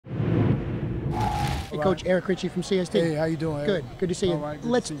Hey, Coach, Richey from CST. Hey, how you doing? Good. Good to see you. All right,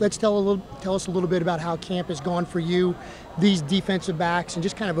 Let's tell us a little bit about how camp has gone for you, these defensive backs, and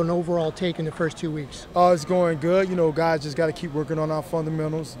just kind of an overall take in the first 2 weeks. It's going good. You know, guys just got to keep working on our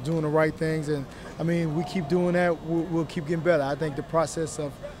fundamentals, doing the right things, and I mean, we keep doing that, we'll keep getting better. I think the process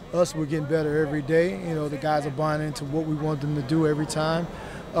of us, we're getting better every day. You know, the guys are buying into what we want them to do every time.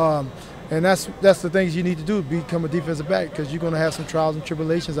 And that's the things you need to do, become a defensive back, because you're going to have some trials and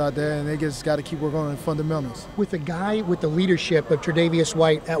tribulations out there, and they just got to keep working on the fundamentals. With a guy with the leadership of Tre'Davious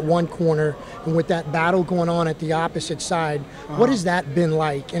White at one corner, and with that battle going on at the opposite side, what has that been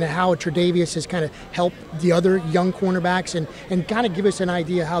like, and how Tre'Davious has kind of helped the other young cornerbacks, and kind of give us an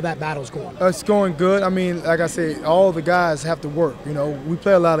idea how that battle's going? It's going good. I mean, like I say, all the guys have to work. You know, we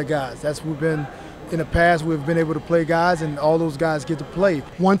play a lot of guys. In the past, we've been able to play guys, and all those guys get to play.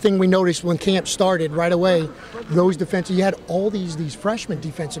 One thing we noticed when camp started right away, you had all these freshman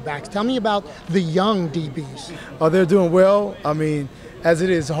defensive backs. Tell me about the young DBs. Oh, they're doing well. I mean, as it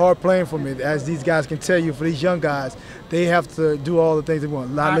is hard playing for me, as these guys can tell you, for these young guys, they have to do all the things they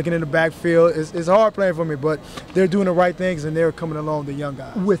want. Not looking in the backfield. It's hard playing for me, but they're doing the right things, and they're coming along, the young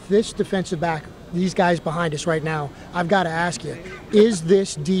guys. With this defensive back, these guys behind us right now, I've got to ask you, is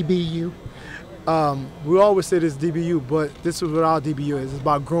this DBU? We always say this DBU, but this is what our DBU is. It's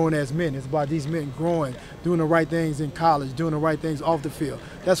about growing as men. It's about these men growing, doing the right things in college, doing the right things off the field.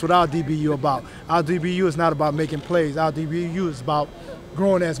 That's what our DBU about. Our DBU is not about making plays. Our DBU is about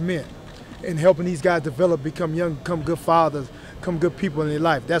growing as men and helping these guys develop, become young, become good fathers, become good people in their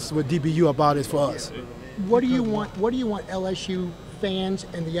life. That's what DBU about is for us. What do you want LSU fans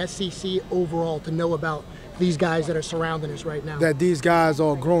and the SEC overall to know about these guys that are surrounding us right now? That these guys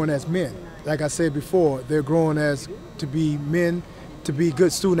are growing as men. Like I said before, they're growing as to be men, to be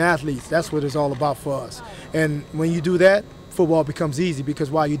good student athletes. That's what it's all about for us. And when you do that, football becomes easy, because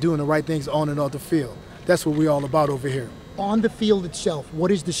while you're doing the right things on and off the field, that's what we're all about over here. On the field itself,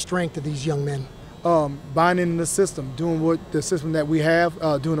 what is the strength of these young men? Buying in the system, doing what the system that we have,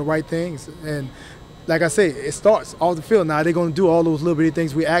 doing the right things. And like I say, it starts off the field. Now they're going to do all those little bitty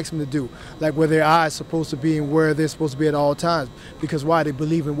things we ask them to do, like where their eyes supposed to be and where they're supposed to be at all times, because why? They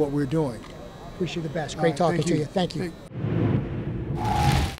believe in what we're doing. Wish you the best. Great talking to you. Thank you.